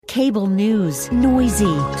Cable news,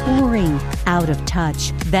 noisy, boring, out of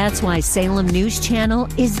touch. That's why Salem News Channel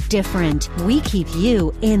is different. We keep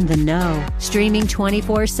you in the know. Streaming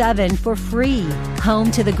 24/7 for free.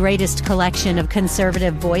 Home to the greatest collection of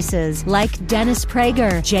conservative voices like Dennis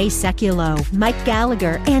Prager, Jay Sekulow, Mike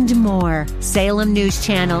Gallagher, and more. Salem News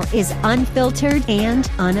Channel is unfiltered and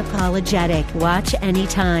unapologetic. Watch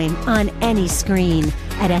anytime, on any screen,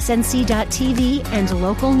 at snc.tv and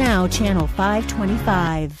Local Now Channel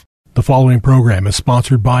 525. The following program is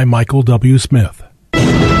sponsored by Michael W. Smith. The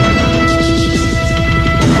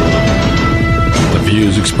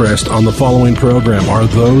views expressed on the following program are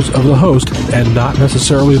those of the host and not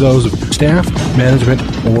necessarily those of staff, management,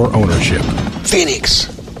 or ownership. Phoenix,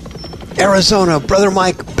 Arizona, Brother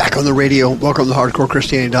Mike, back on the radio. Welcome to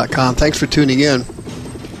HardcoreChristianity.com. Thanks for tuning in.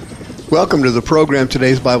 Welcome to the program,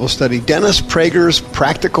 today's Bible study, Dennis Prager's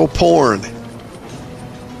Practical Porn.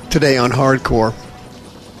 Today on Hardcore.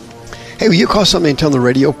 Hey, will you call somebody and tell them the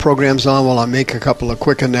radio program's on while I make a couple of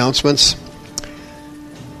quick announcements?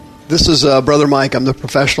 This is Brother Mike. I'm the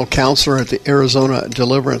professional counselor at the Arizona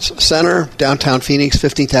Deliverance Center, downtown Phoenix,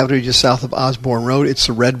 15th Avenue, just south of Osborne Road. It's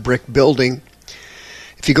a red brick building.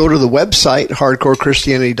 If you go to the website,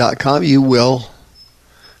 hardcorechristianity.com, you will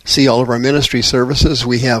see all of our ministry services.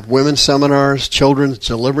 We have women's seminars, children's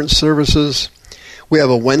deliverance services. We have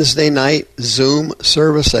a Wednesday night Zoom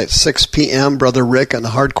service at 6 p.m. Brother Rick and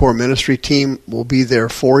the Hardcore Ministry team will be there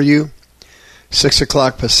for you, 6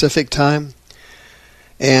 o'clock Pacific time.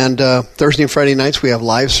 And Thursday and Friday nights we have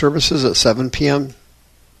live services at 7 p.m.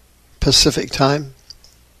 Pacific time.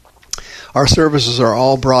 Our services are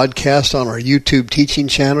all broadcast on our YouTube teaching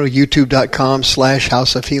channel,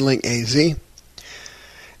 youtube.com/houseofhealingaz.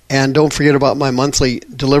 And don't forget about my monthly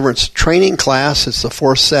deliverance training class. It's the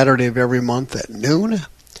fourth Saturday of every month at noon.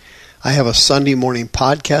 I have a Sunday morning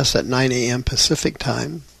podcast at 9 a.m. Pacific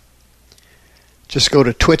time. Just go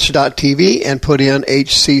to twitch.tv and put in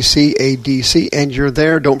HCCADC, and you're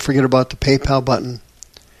there. Don't forget about the PayPal button.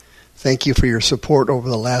 Thank you for your support over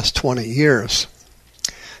the last 20 years.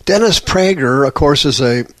 Dennis Prager, of course, is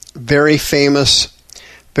a very famous,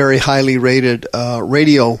 very highly rated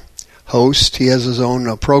radio host. He has his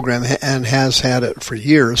own program and has had it for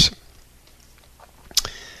years.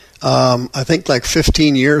 I think like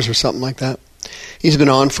 15 years or something like that. He's been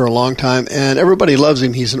on for a long time, and everybody loves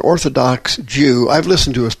him. He's an Orthodox Jew. I've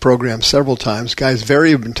listened to his program several times. Guy's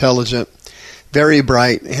very intelligent, very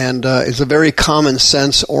bright, and is a very common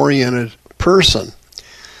sense-oriented person.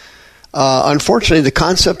 Unfortunately, the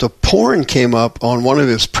concept of porn came up on one of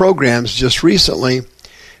his programs just recently,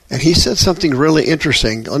 and he said something really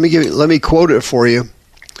interesting. Let me quote it for you.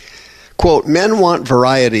 Quote, "Men want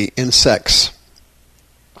variety in sex.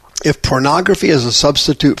 If pornography is a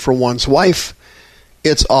substitute for one's wife,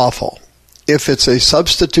 it's awful. If it's a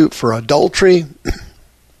substitute for adultery,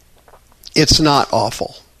 it's not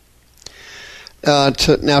awful."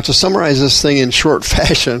 To summarize this thing in short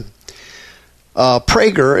fashion,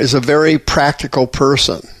 Prager is a very practical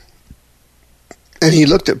person. And he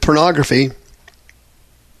looked at pornography,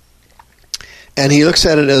 and he looks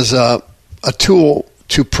at it as a tool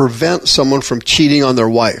to prevent someone from cheating on their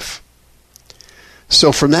wife.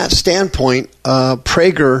 So from that standpoint,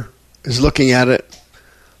 Prager is looking at it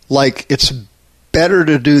like it's better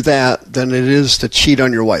to do that than it is to cheat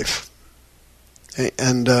on your wife.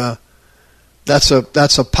 And that's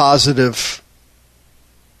a positive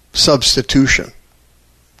substitution.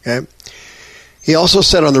 Okay. He also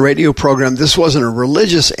said on the radio program, this wasn't a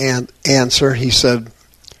religious answer. He said,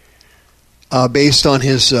 based on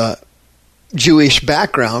his Jewish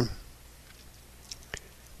background,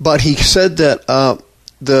 but he said that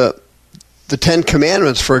the Ten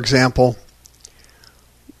Commandments, for example,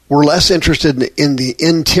 were less interested in the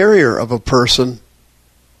interior of a person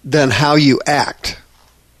than how you act.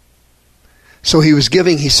 So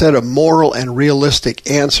he said, a moral and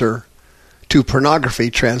realistic answer to pornography.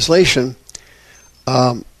 Translation,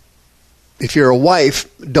 if you're a wife,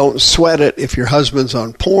 don't sweat it if your husband's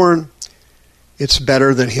on porn. It's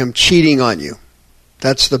better than him cheating on you.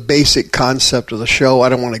 That's the basic concept of the show. I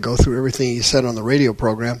don't want to go through everything he said on the radio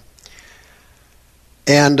program.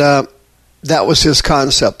 And that was his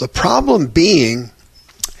concept. The problem being,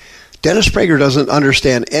 Dennis Prager doesn't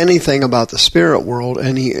understand anything about the spirit world,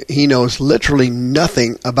 and he knows literally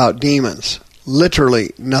nothing about demons.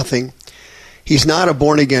 Literally nothing. He's not a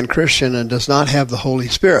born-again Christian and does not have the Holy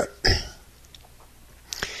Spirit.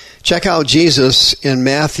 Check out Jesus in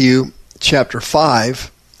Matthew chapter 5.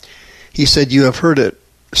 He said, "You have heard it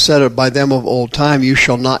said by them of old time, you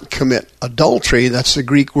shall not commit adultery." That's the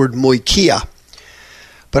Greek word moikia.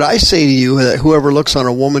 "But I say to you that whoever looks on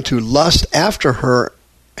a woman to lust after her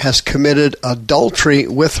has committed adultery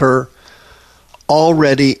with her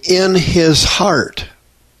already in his heart.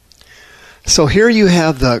 So here you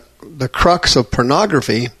have the crux of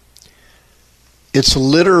pornography. It's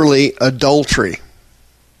literally adultery.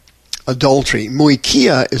 Adultery.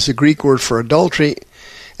 Muikia is the Greek word for adultery,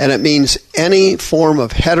 and it means any form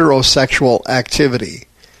of heterosexual activity.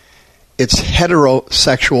 It's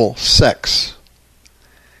heterosexual sex.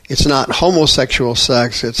 It's not homosexual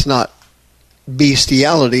sex. It's not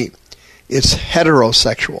bestiality. It's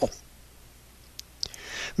heterosexual.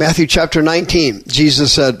 Matthew chapter 19,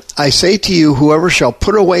 Jesus said, I say to you, whoever shall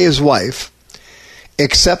put away his wife,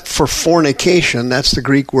 except for fornication, that's the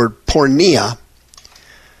Greek word porneia,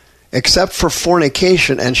 except for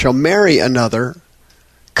fornication, and shall marry another,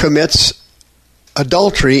 commits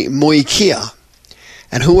adultery, muikia.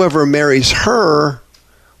 And whoever marries her,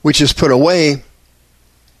 which is put away,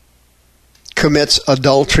 commits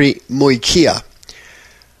adultery, muikia.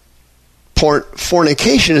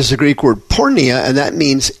 Fornication is the Greek word porneia, and that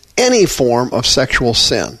means any form of sexual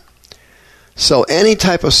sin. So any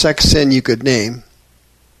type of sex sin you could name,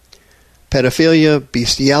 pedophilia,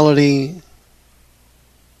 bestiality,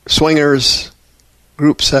 swingers,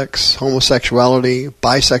 group sex, homosexuality,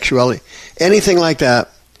 bisexuality, anything like that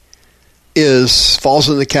falls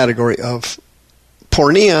in the category of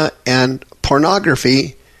porneia, and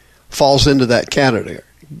pornography falls into that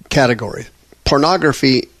category.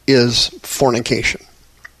 Pornography is fornication.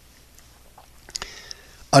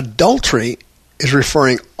 Adultery is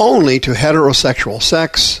referring only to heterosexual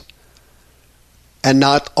sex and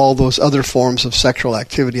not all those other forms of sexual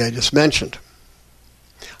activity I just mentioned.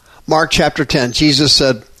 Mark chapter 10, Jesus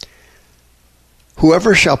said,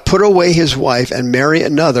 whoever shall put away his wife and marry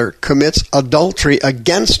another commits adultery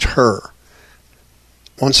against her.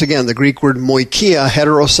 Once again, the Greek word moikia,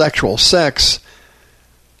 heterosexual sex,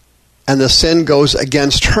 and the sin goes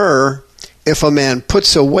against her if a man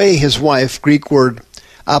puts away his wife, Greek word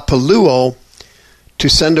apoluo, to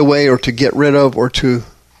send away or to get rid of or to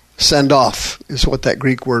send off is what that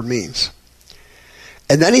Greek word means.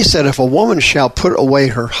 And then he said, if a woman shall put away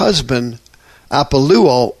her husband,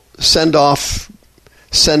 apoluo, send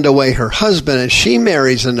away her husband, and she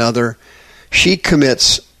marries another, she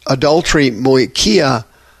commits adultery, moikia,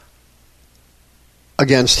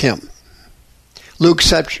 against him. Luke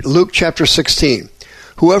chapter 16.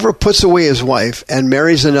 Whoever puts away his wife and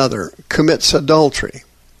marries another commits adultery.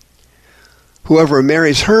 Whoever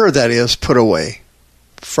marries her, that is, put away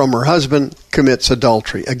from her husband, commits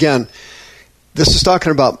adultery. Again, this is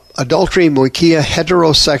talking about adultery, moikia,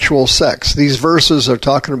 heterosexual sex. These verses are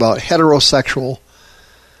talking about heterosexual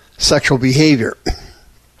sexual behavior.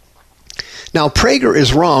 Now, Prager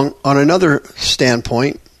is wrong on another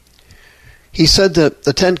standpoint. He said that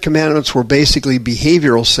the Ten Commandments were basically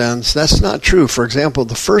behavioral sins. That's not true. For example,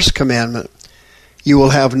 the first commandment, you will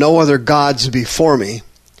have no other gods before me,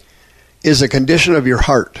 is a condition of your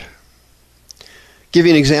heart. Give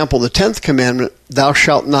you an example. The 10th commandment, thou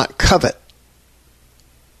shalt not covet,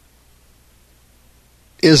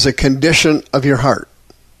 is a condition of your heart.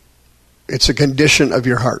 It's a condition of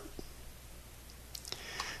your heart.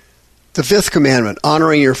 The 5th commandment,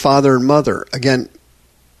 honoring your father and mother, again,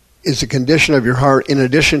 is a condition of your heart in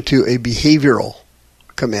addition to a behavioral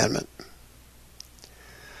commandment.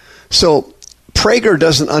 So Prager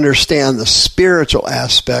doesn't understand the spiritual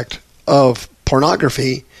aspect of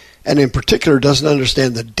pornography, and in particular doesn't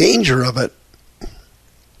understand the danger of it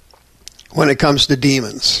when it comes to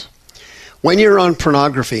demons. When you're on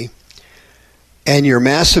pornography and you're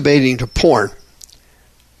masturbating to porn,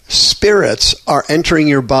 spirits are entering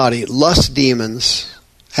your body. Lust demons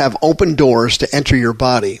have open doors to enter your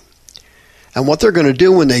body. And what they're going to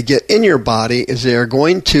do when they get in your body is they are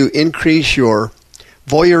going to increase your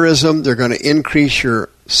voyeurism. They're going to increase your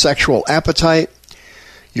sexual appetite.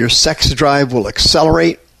 Your sex drive will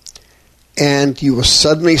accelerate. And you will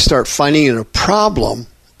suddenly start finding it a problem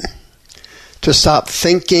to stop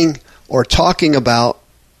thinking or talking about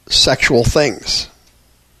sexual things.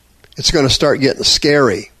 It's going to start getting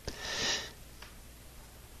scary.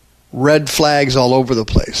 Red flags all over the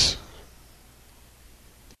place.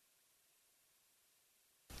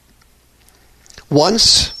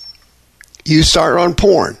 Once you start on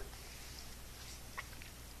porn,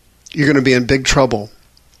 you're going to be in big trouble.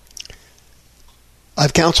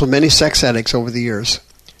 I've counseled many sex addicts over the years.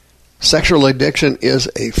 Sexual addiction is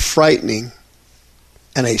a frightening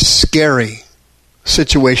and a scary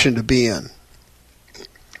situation to be in.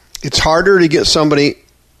 It's harder to get somebody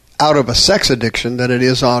out of a sex addiction than it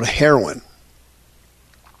is out of heroin,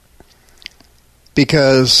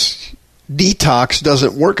 because detox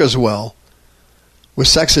doesn't work as well with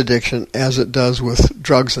sex addiction as it does with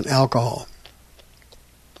drugs and alcohol.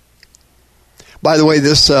 By the way,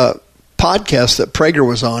 this podcast that Prager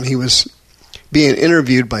was on, he was being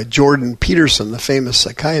interviewed by Jordan Peterson, the famous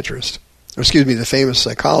psychiatrist, or excuse me, the famous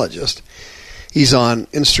psychologist. He's on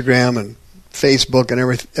Instagram and Facebook and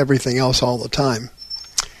everything else all the time.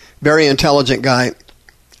 Very intelligent guy,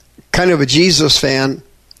 kind of a Jesus fan.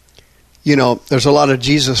 You know, there's a lot of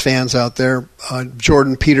Jesus fans out there.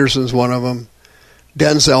 Jordan Peterson's one of them.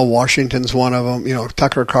 Denzel Washington's one of them. You know,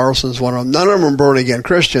 Tucker Carlson's one of them. None of them are born-again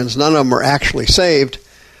Christians. None of them are actually saved,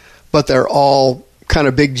 but they're all kind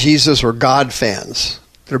of big Jesus or God fans.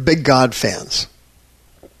 They're big God fans.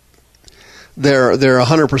 They're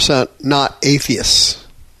 100% not atheists.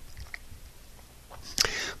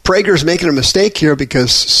 Prager's making a mistake here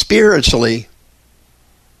because spiritually,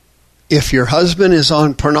 if your husband is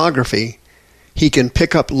on pornography, he can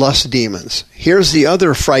pick up lust demons. Here's the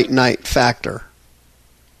other fright night factor.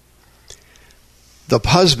 The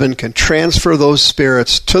husband can transfer those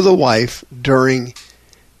spirits to the wife during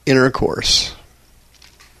intercourse.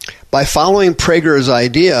 By following Prager's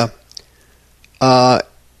idea that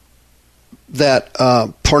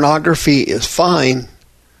pornography is fine,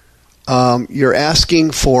 you're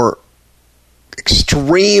asking for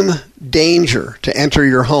extreme danger to enter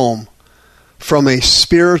your home from a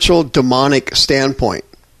spiritual demonic standpoint.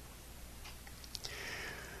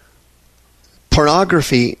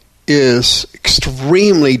 Pornography is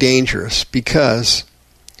extremely dangerous because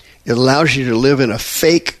it allows you to live in a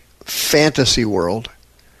fake fantasy world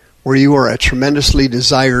where you are a tremendously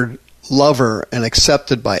desired lover and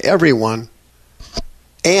accepted by everyone,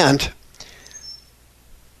 and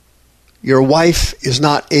your wife is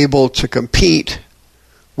not able to compete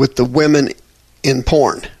with the women in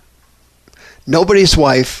porn. Nobody's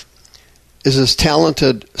wife is as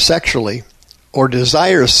talented sexually or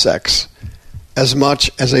desires sex as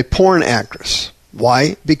much as a porn actress.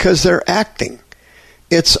 Why? Because they're acting.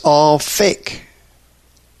 It's all fake.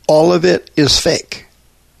 All of it is fake.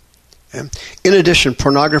 In addition,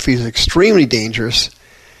 pornography is extremely dangerous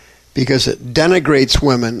because it denigrates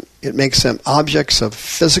women. It makes them objects of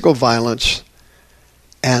physical violence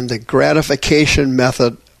and the gratification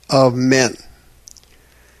method of men.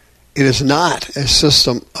 It is not a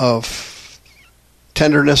system of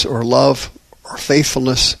tenderness or love or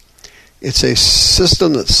faithfulness. It's a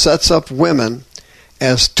system that sets up women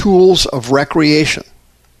as tools of recreation.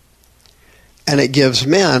 And it gives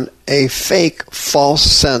men a fake, false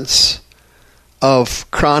sense of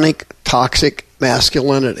chronic, toxic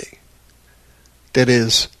masculinity that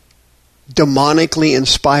is demonically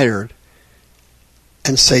inspired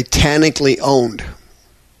and satanically owned.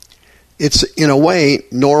 It's, in a way,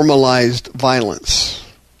 normalized violence.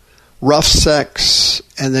 Rough sex,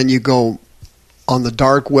 and then you go on the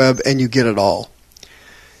dark web and you get it all.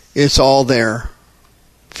 It's all there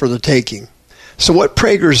for the taking. So what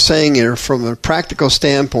Prager's saying here, from a practical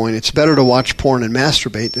standpoint, it's better to watch porn and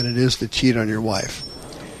masturbate than it is to cheat on your wife.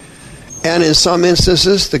 And in some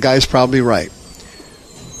instances, the guy's probably right.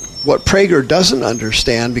 What Prager doesn't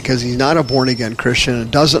understand, because he's not a born-again Christian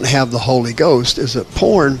and doesn't have the Holy Ghost, is that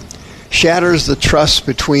porn shatters the trust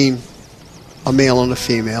between a male and a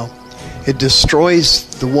female. It destroys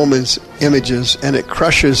the woman's images, and it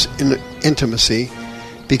crushes intimacy,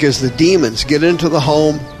 because the demons get into the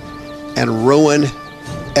home and ruin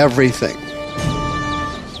everything.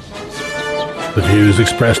 The views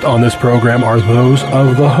expressed on this program are those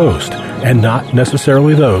of the host and not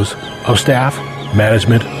necessarily those of staff,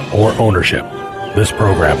 management, or ownership. This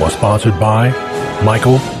program was sponsored by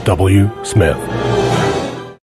Michael W. Smith.